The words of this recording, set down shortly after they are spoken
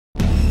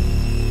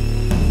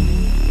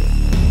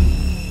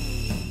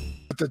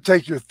to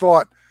take your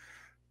thought,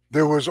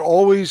 there was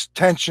always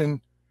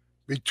tension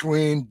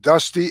between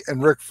Dusty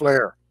and Ric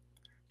Flair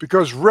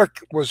because Rick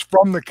was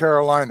from the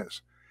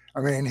Carolinas.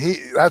 I mean,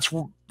 that's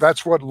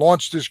what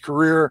launched his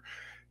career.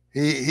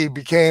 He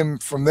became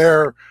from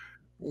there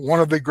one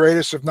of the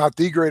greatest, if not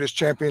the greatest,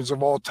 champions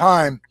of all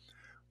time.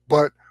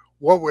 But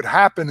what would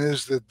happen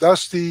is that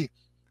Dusty,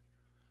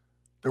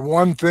 the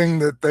one thing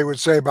that they would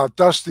say about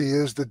Dusty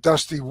is that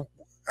Dusty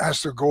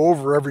has to go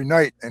over every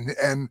night,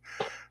 and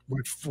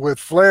with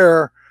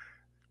Flair,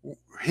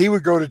 he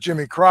would go to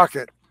Jimmy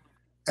Crockette,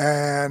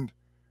 and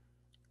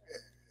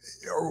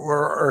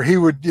or he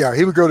would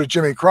go to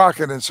Jimmy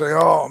Crockette and say,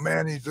 "Oh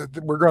man,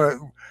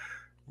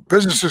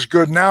 business is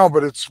good now,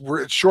 but it's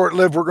short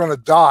lived. We're going to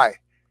die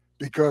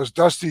because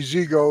Dusty's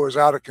ego is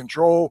out of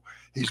control.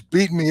 He's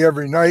beating me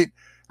every night.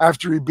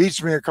 After he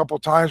beats me a couple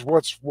of times,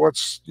 what's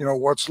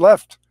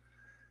left?"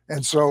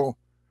 And so,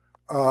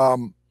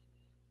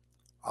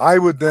 I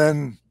would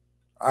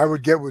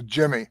get with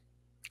Jimmy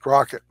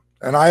Crockette,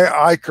 and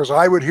because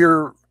I would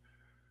hear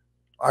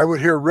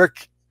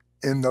Rick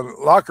in the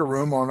locker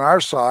room on our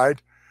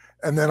side,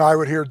 and then I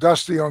would hear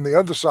Dusty on the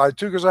other side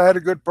too, because I had a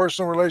good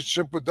personal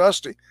relationship with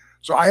Dusty.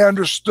 So I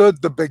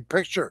understood the big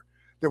picture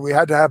that we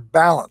had to have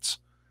balance.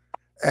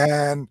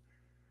 And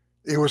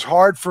it was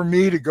hard for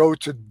me to go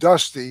to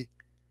Dusty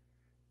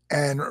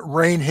and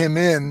rein him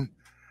in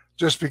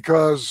just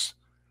because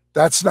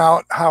that's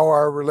not how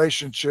our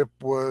relationship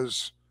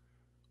was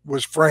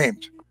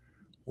framed.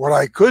 What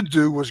I could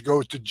do was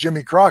go to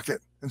Jimmy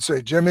Crockette and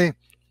say, Jimmy,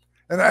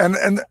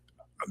 and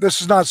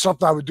this is not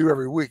something I would do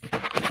every week.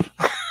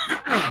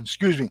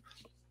 Excuse me.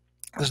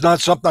 It's not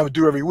something I would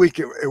do every week.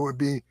 It would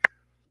be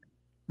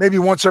maybe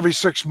once every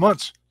 6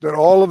 months that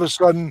all of a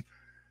sudden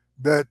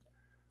that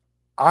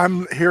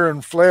I'm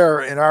hearing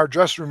Flair in our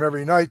dressing room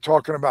every night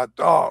talking about,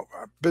 oh,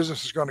 our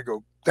business is going to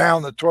go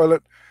down the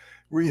toilet.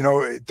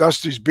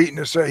 Dusty's beating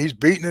us. He's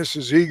beating us,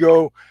 his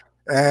ego.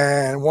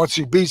 And once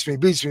he beats me,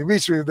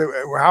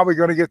 how are we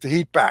going to get the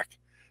heat back?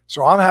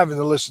 So I'm having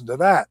to listen to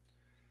that.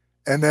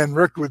 And then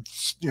Rick would,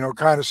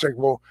 kind of say,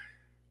 well,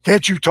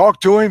 can't you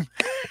talk to him?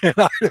 And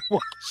I didn't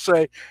want to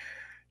say,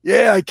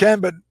 yeah, I can,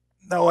 but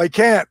no, I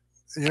can't.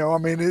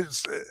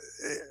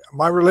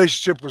 My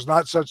relationship was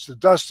not such to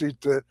Dusty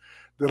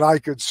that I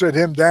could sit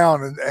him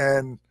down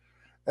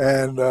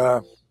and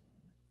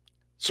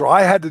so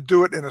I had to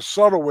do it in a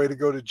subtle way to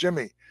go to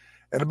Jimmy.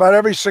 And about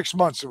every 6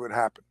 months it would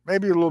happen,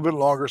 maybe a little bit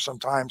longer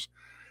sometimes.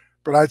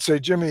 But I'd say,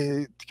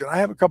 Jimmy, can I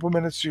have a couple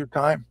minutes of your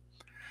time?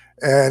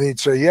 And he'd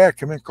say, yeah,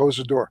 come in, close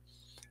the door.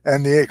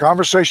 And the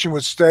conversation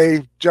would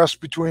stay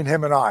just between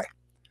him and I.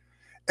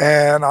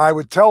 And I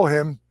would tell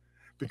him,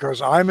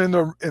 because I'm in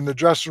the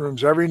dressing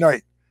rooms every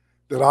night,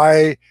 that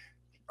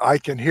I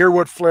can hear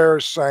what Flair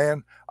is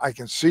saying. I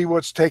can see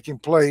what's taking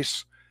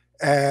place.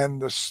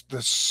 And the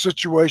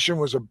situation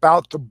was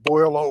about to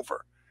boil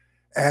over.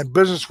 And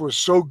business was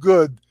so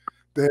good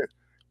that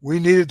we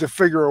needed to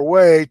figure a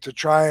way to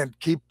try and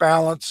keep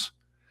balance.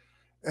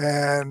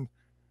 And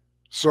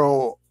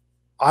so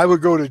I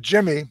would go to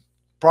Jimmy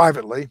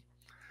privately.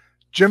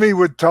 Jimmy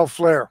would tell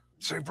Flair,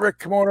 say, Rick,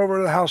 come on over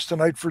to the house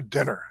tonight for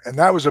dinner. And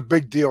that was a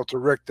big deal to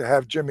Rick to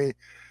have Jimmy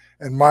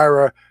and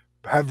Myra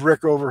have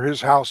Rick over his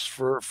house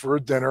for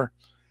a dinner.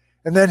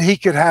 And then he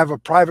could have a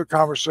private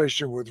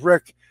conversation with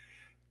Rick.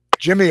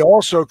 Jimmy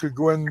also could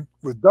go in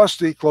with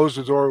Dusty, close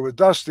the door with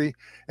Dusty,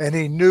 and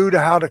he knew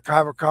how to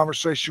have a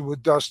conversation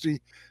with Dusty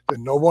that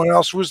no one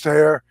else was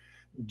there.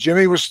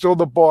 Jimmy was still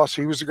the boss.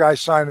 He was the guy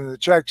signing the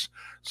checks.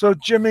 So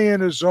Jimmy, in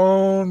his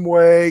own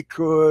way,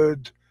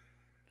 could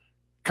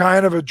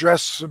kind of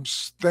address some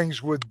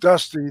things with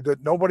Dusty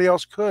that nobody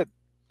else could.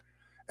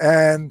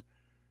 And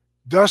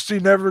Dusty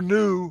never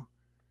knew,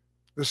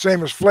 the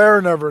same as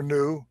Flair never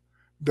knew,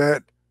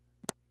 that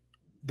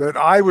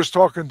I was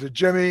talking to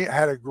Jimmy,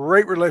 had a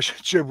great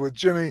relationship with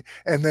Jimmy,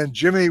 and then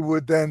Jimmy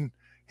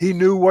he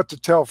knew what to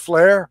tell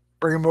Flair,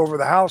 bring him over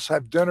the house,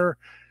 have dinner.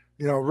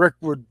 Rick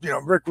would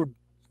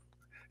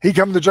he'd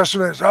come to the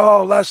dressing room and say,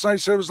 oh, last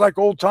night it was like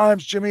old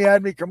times. Jimmy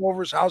had me come over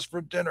his house for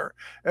dinner.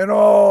 And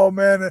oh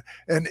man,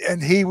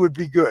 and he would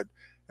be good.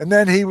 And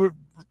then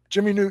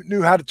Jimmy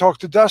knew how to talk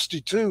to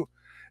Dusty too.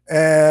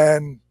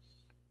 And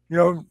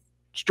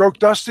stroke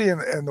Dusty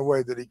in the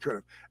way that he could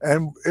have.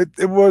 And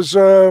it was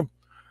an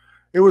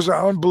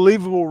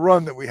unbelievable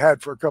run that we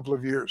had for a couple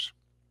of years.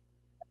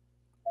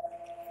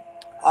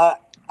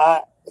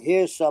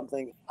 Here's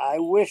something. I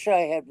wish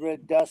I had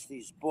read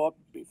Dusty's book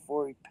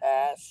before he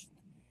passed,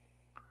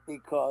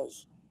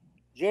 because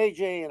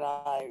JJ and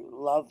I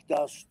love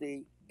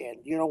Dusty, and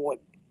you know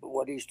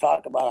what he's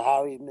talking about,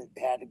 how he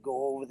had to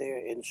go over there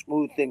and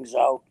smooth things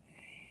out.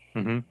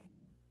 Mm-hmm.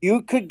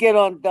 You could get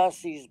on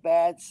Dusty's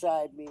bad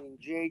side, meaning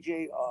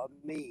JJ or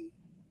me,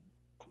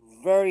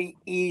 very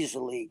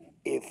easily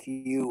if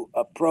you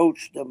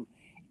approached him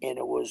and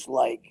it was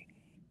like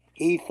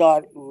he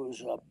thought it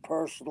was a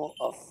personal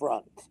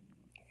affront.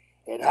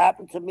 It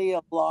happened to me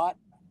a lot.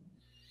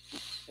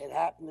 It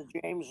happened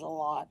to James a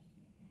lot.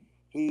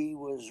 He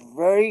was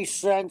very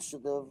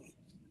sensitive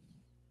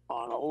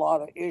on a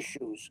lot of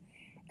issues.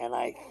 And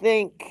I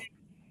think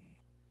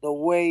the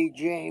way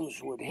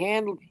James would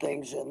handle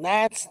things, and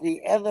that's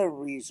the other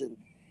reason.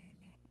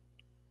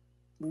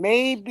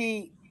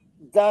 Maybe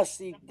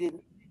Dusty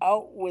didn't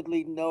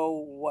outwardly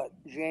know what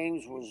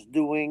James was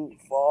doing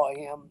for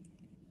him,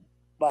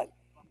 but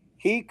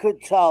he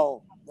could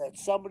tell that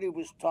somebody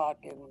was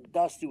talking.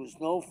 Dusty was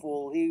no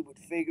fool. He would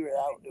figure it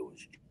out. It was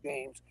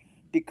James,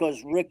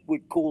 because Rick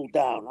would cool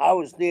down. I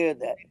was there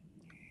that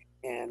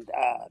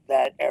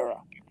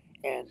era,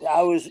 and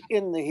I was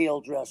in the heel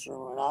dressing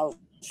room, and I was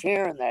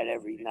hearing that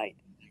every night.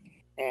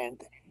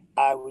 And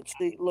I would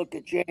look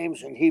at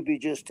James, and he'd be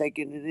just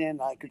taking it in.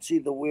 I could see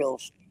the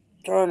wheels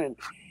turning,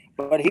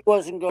 but he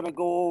wasn't going to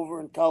go over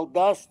and tell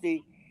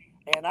Dusty,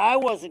 and I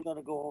wasn't going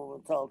to go over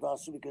and tell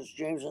Dusty, because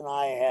James and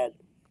I had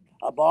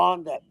a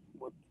bond that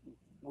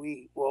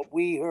what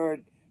we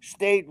heard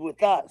stayed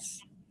with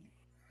us.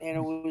 And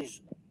it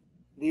was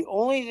the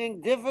only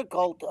thing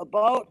difficult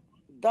about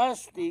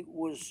Dusty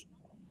was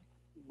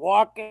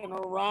walking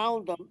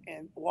around him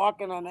and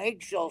walking on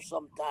eggshells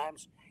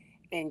sometimes,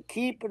 and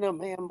keeping him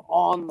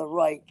on the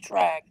right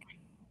track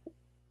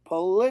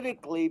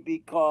politically,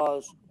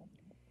 because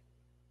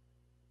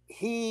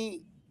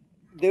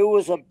there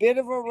was a bit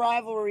of a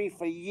rivalry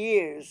for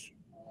years,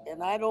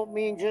 and I don't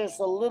mean just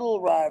a little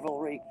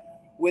rivalry,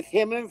 with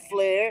him and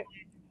Flair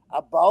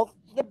about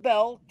the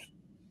belt,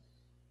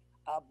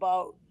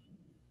 about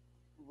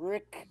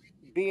Rick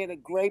being a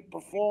great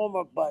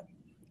performer, but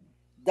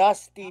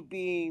Dusty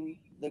being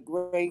the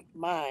great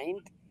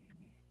mind.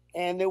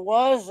 And there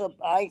was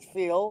I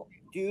feel,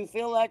 do you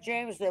feel that,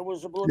 James? There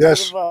was a little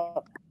Yes. bit of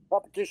a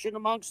competition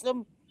amongst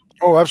them.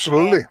 Oh,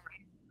 absolutely.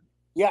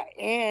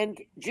 And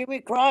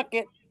Jimmy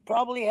Crockette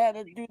probably had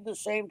to do the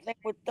same thing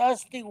with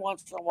Dusty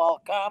once in a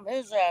while, calm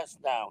his ass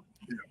down.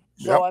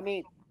 So, Yep. I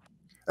mean.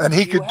 And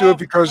he could do it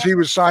because he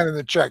was signing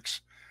the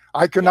checks.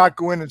 I could not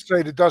go in and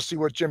say to Dusty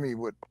what Jimmy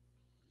would.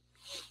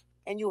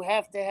 And you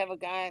have to have a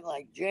guy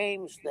like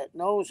James that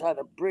knows how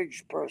to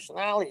bridge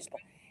personalities.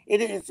 But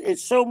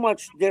it's so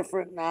much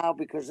different now,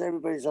 because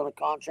everybody's on a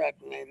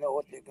contract and they know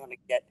what they're going to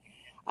get.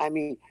 I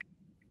mean,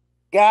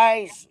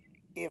 guys,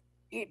 if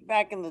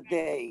back in the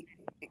day,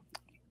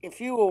 if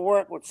you were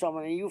working with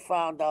someone and you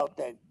found out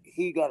that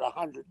he got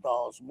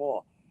 $100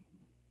 more,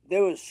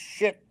 there was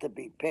shit to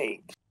be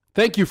paid.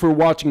 Thank you for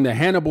watching the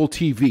Hannibal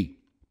TV.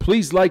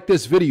 Please like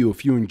this video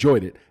if you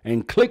enjoyed it,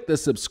 and click the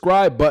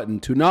subscribe button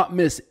to not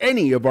miss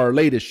any of our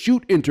latest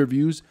shoot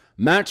interviews,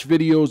 match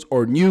videos,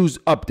 or news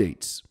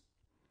updates.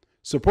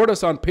 Support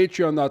us on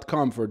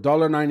patreon.com for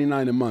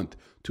 $1.99 a month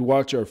to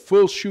watch our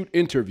full shoot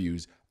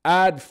interviews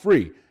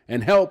ad-free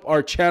and help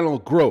our channel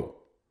grow.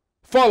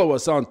 Follow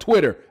us on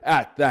Twitter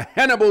at the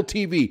Hannibal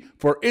TV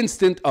for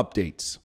instant updates.